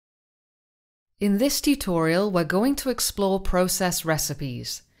In this tutorial, we're going to explore process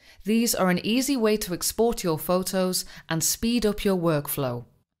recipes. These are an easy way to export your photos and speed up your workflow.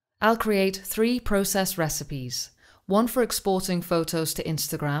 I'll create 3 process recipes, one for exporting photos to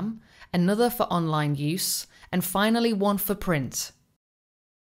Instagram, another for online use, and finally one for print.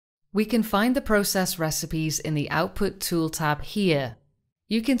 We can find the process recipes in the Output Tool tab here.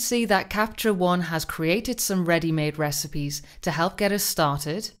 You can see that 캡쳐원 has created some ready-made recipes to help get us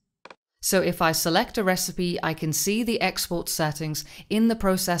started. So if I select a recipe, I can see the export settings in the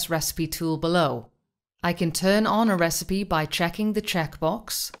Process Recipe tool below. I can turn on a recipe by checking the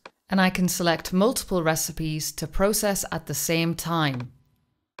checkbox, and I can select multiple recipes to process at the same time.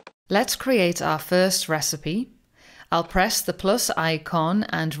 Let's create our first recipe. I'll press the plus icon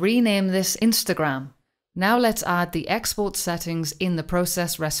and rename this Instagram. Now let's add the export settings in the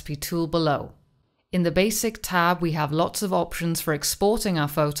Process Recipe tool below. In the Basic tab, we have lots of options for exporting our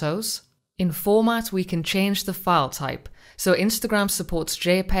photos. In Format, we can change the file type, so Instagram supports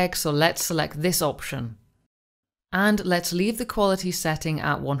JPEG, so let's select this option. And let's leave the quality setting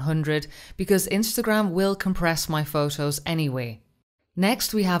at 100 because Instagram will compress my photos anyway.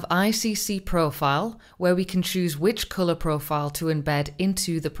 Next, we have ICC Profile, where we can choose which color profile to embed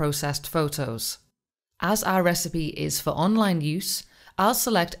into the processed photos. As our recipe is for online use, I'll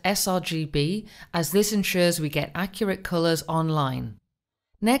select sRGB as this ensures we get accurate colors online.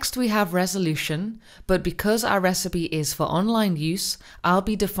 Next we have resolution, but because our recipe is for online use, I'll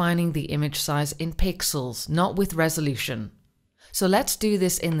be defining the image size in pixels, not with resolution. So let's do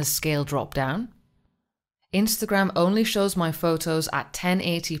this in the scale drop-down. Instagram only shows my photos at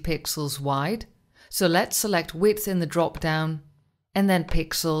 1080 pixels wide, so let's select width in the drop-down, and then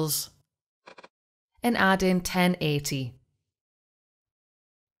pixels, and add in 1080.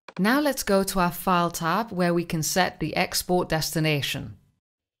 Now let's go to our File tab where we can set the export destination.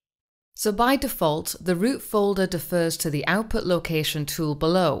 So by default, the root folder defers to the Output Location tool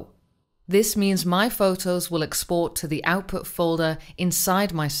below. This means my photos will export to the Output folder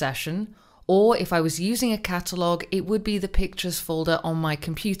inside my session, or if I was using a catalog, it would be the Pictures folder on my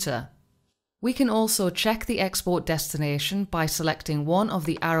computer. We can also check the export destination by selecting one of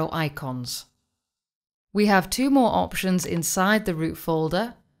the arrow icons. We have 2 more options inside the root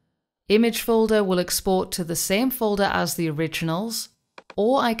folder. Image folder will export to the same folder as the originals,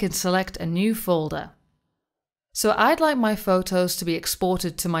 or I can select a new folder. So I'd like my photos to be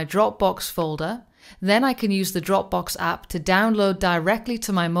exported to my Dropbox folder, then I can use the Dropbox app to download directly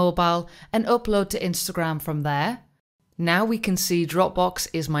to my mobile and upload to Instagram from there. Now we can see Dropbox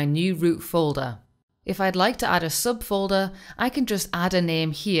is my new root folder. If I'd like to add a subfolder, I can just add a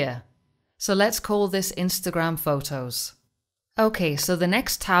name here. So let's call this Instagram Photos. Okay, so the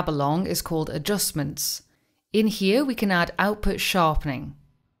next tab along is called Adjustments. In here we can add output sharpening.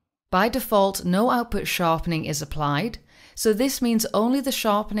 By default, no output sharpening is applied, so this means only the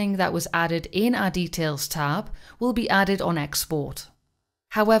sharpening that was added in our Details tab will be added on export.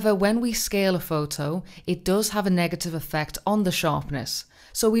 However, when we scale a photo, it does have a negative effect on the sharpness,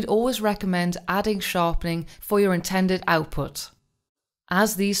 so we'd always recommend adding sharpening for your intended output.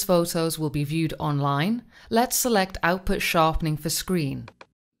 As these photos will be viewed online, let's select Output Sharpening for Screen.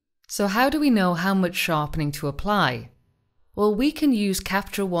 So how do we know how much sharpening to apply? Well, we can use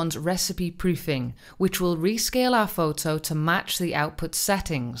캡쳐원's recipe proofing, which will rescale our photo to match the output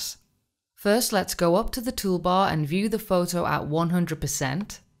settings. First, let's go up to the toolbar and view the photo at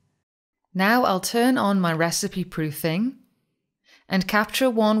 100%. Now I'll turn on my recipe proofing, and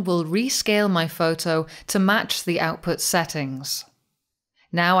캡쳐원 will rescale my photo to match the output settings.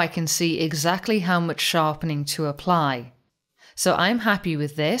 Now I can see exactly how much sharpening to apply. So I'm happy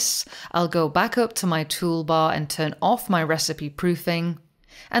with this. I'll go back up to my toolbar and turn off my recipe proofing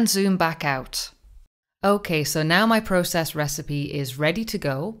and zoom back out. Okay, so now my process recipe is ready to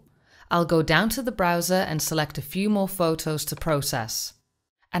go. I'll go down to the browser and select a few more photos to process.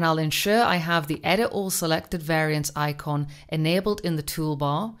 And I'll ensure I have the Edit All Selected Variants icon enabled in the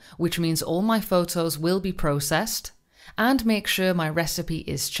toolbar, which means all my photos will be processed, and make sure my recipe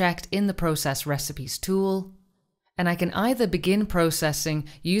is checked in the Process Recipes tool. And I can either begin processing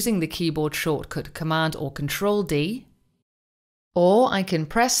using the keyboard shortcut Command or Control D, or I can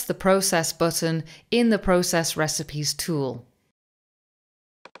press the Process button in the Process Recipes tool.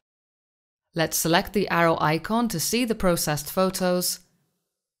 Let's select the arrow icon to see the processed photos,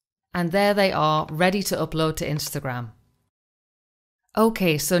 and there they are, ready to upload to Instagram.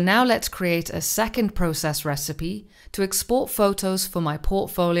 Okay, so now let's create a second process recipe to export photos for my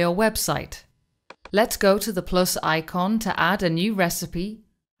portfolio website. Let's go to the plus icon to add a new recipe.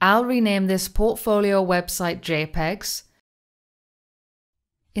 I'll rename this Portfolio Website JPEGs.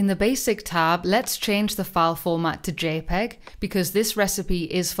 In the Basic tab, let's change the file format to JPEG because this recipe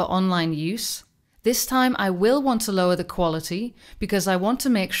is for online use. This time I will want to lower the quality because I want to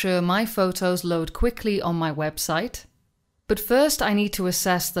make sure my photos load quickly on my website. But first I need to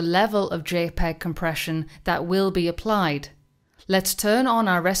assess the level of JPEG compression that will be applied. Let's turn on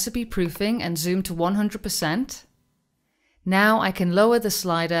our recipe proofing and zoom to 100%. Now I can lower the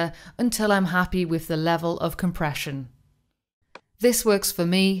slider until I'm happy with the level of compression. This works for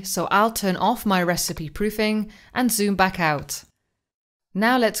me, so I'll turn off my recipe proofing and zoom back out.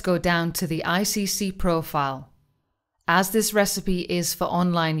 Now let's go down to the ICC profile. As this recipe is for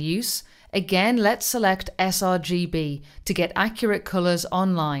online use, again let's select sRGB to get accurate colors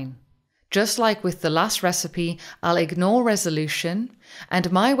online. Just like with the last recipe, I'll ignore resolution,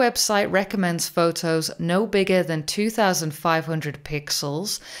 and my website recommends photos no bigger than 2500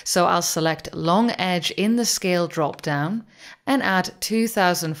 pixels, so I'll select long edge in the scale drop-down and add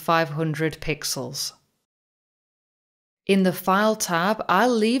 2500 pixels. In the File tab,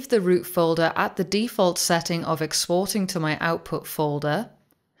 I'll leave the root folder at the default setting of exporting to my output folder,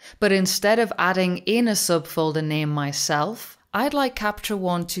 but instead of adding in a subfolder name myself, I'd like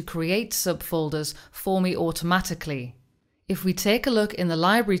Cep쳐원 to create subfolders for me automatically. If we take a look in the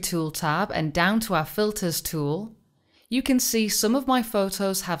Library Tool tab and down to our Filters tool, you can see some of my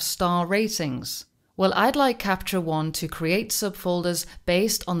photos have star ratings. Well, I'd like Cep쳐원 to create subfolders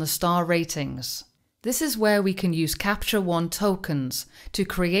based on the star ratings. This is where we can use Cep쳐원 tokens to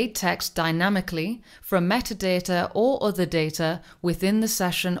create text dynamically from metadata or other data within the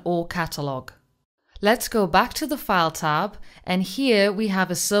session or catalog. Let's go back to the File tab, and here we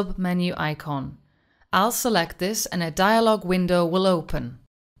have a sub-menu icon. I'll select this and a dialog window will open.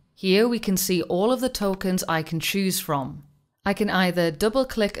 Here we can see all of the tokens I can choose from. I can either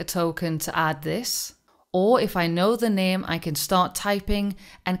double-click a token to add this, or if I know the name I can start typing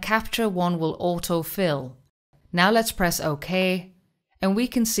and Cep쳐원 will autofill. Now let's press OK, and we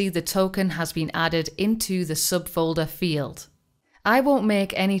can see the token has been added into the subfolder field. I won't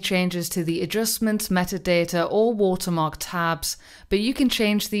make any changes to the adjustments, metadata or watermark tabs, but you can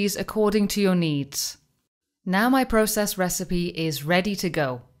change these according to your needs. Now my process recipe is ready to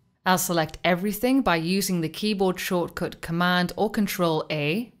go. I'll select everything by using the keyboard shortcut Command or Control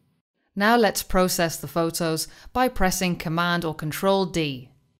A. Now let's process the photos by pressing Command or Control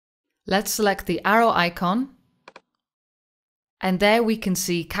D. Let's select the arrow icon. And there we can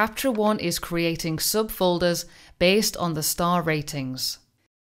see Cep쳐원 is creating subfolders based on the star ratings.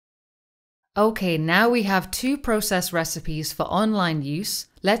 Okay, now we have 2 process recipes for online use.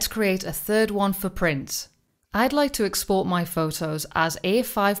 Let's create a third one for print. I'd like to export my photos as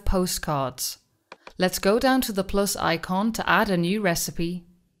A5 postcards. Let's go down to the plus icon to add a new recipe,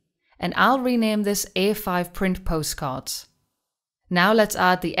 and I'll rename this A5 print postcards. Now let's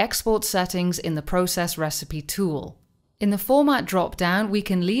add the export settings in the process recipe tool. In the format drop-down, we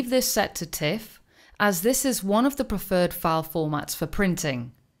can leave this set to TIFF, as this is one of the preferred file formats for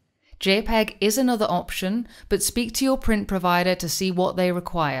printing. JPEG is another option, but speak to your print provider to see what they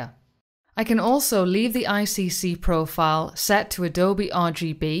require. I can also leave the ICC profile set to Adobe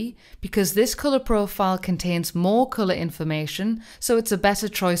RGB because this color profile contains more color information, so it's a better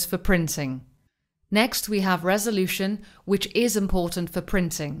choice for printing. Next, we have resolution, which is important for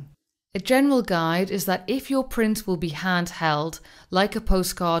printing. A general guide is that if your print will be handheld, like a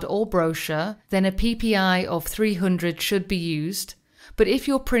postcard or brochure, then a PPI of 300 should be used. But if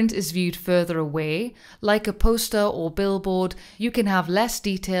your print is viewed further away, like a poster or billboard, you can have less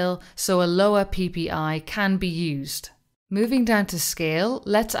detail, so a lower PPI can be used. Moving down to scale,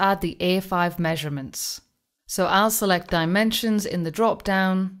 let's add the A5 measurements. So I'll select dimensions in the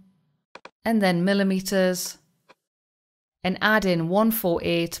drop-down, and then millimeters, and add in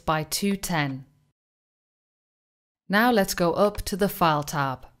 148 by 210. Now let's go up to the File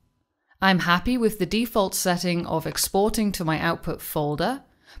tab. I'm happy with the default setting of exporting to my output folder,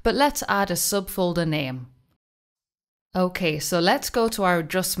 but let's add a subfolder name. Okay, so let's go to our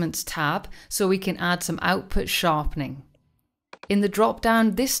Adjustments tab so we can add some output sharpening. In the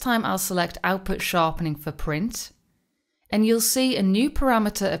drop-down, this time I'll select Output Sharpening for print, and you'll see a new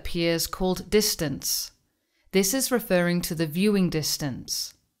parameter appears called Distance. This is referring to the viewing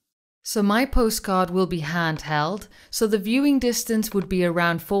distance. So my postcard will be handheld, so the viewing distance would be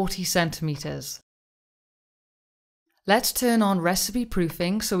around 40 centimeters. Let's turn on recipe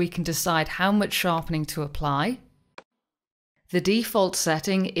proofing so we can decide how much sharpening to apply. The default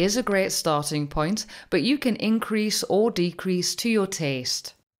setting is a great starting point, but you can increase or decrease to your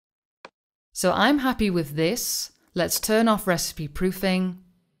taste. So I'm happy with this. Let's turn off recipe proofing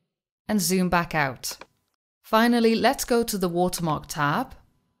and zoom back out. Finally, let's go to the Watermark tab.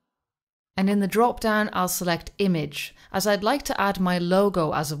 And in the drop-down, I'll select Image, as I'd like to add my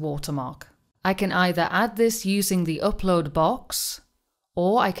logo as a watermark. I can either add this using the Upload box,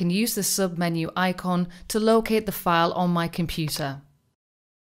 or I can use the submenu icon to locate the file on my computer.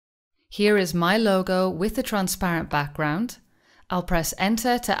 Here is my logo with a transparent background. I'll press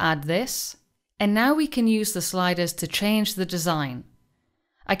Enter to add this, and now we can use the sliders to change the design.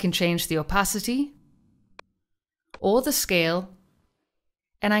 I can change the opacity or the scale,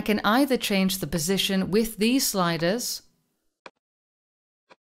 and I can either change the position with these sliders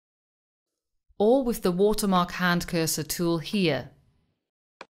or with the watermark hand cursor tool here.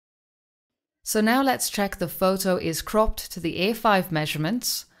 So now let's check the photo is cropped to the A5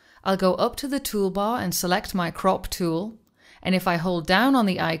 measurements. I'll go up to the toolbar and select my crop tool, and if I hold down on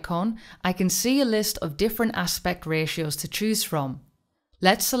the icon, I can see a list of different aspect ratios to choose from.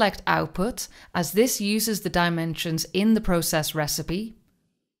 Let's select Output, as this uses the dimensions in the process recipe.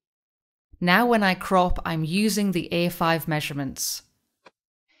 Now when I crop, I'm using the A5 measurements.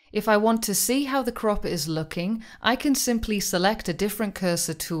 If I want to see how the crop is looking, I can simply select a different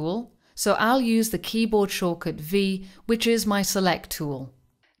cursor tool, so I'll use the keyboard shortcut V, which is my Select tool.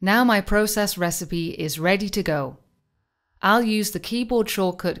 Now my process recipe is ready to go. I'll use the keyboard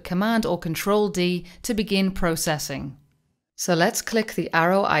shortcut Command or Control D to begin processing. So let's click the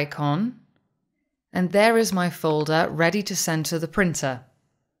arrow icon, and there is my folder ready to send to the printer.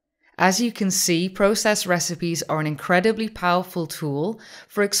 As you can see, process recipes are an incredibly powerful tool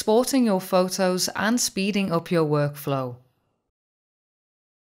for exporting your photos and speeding up your workflow.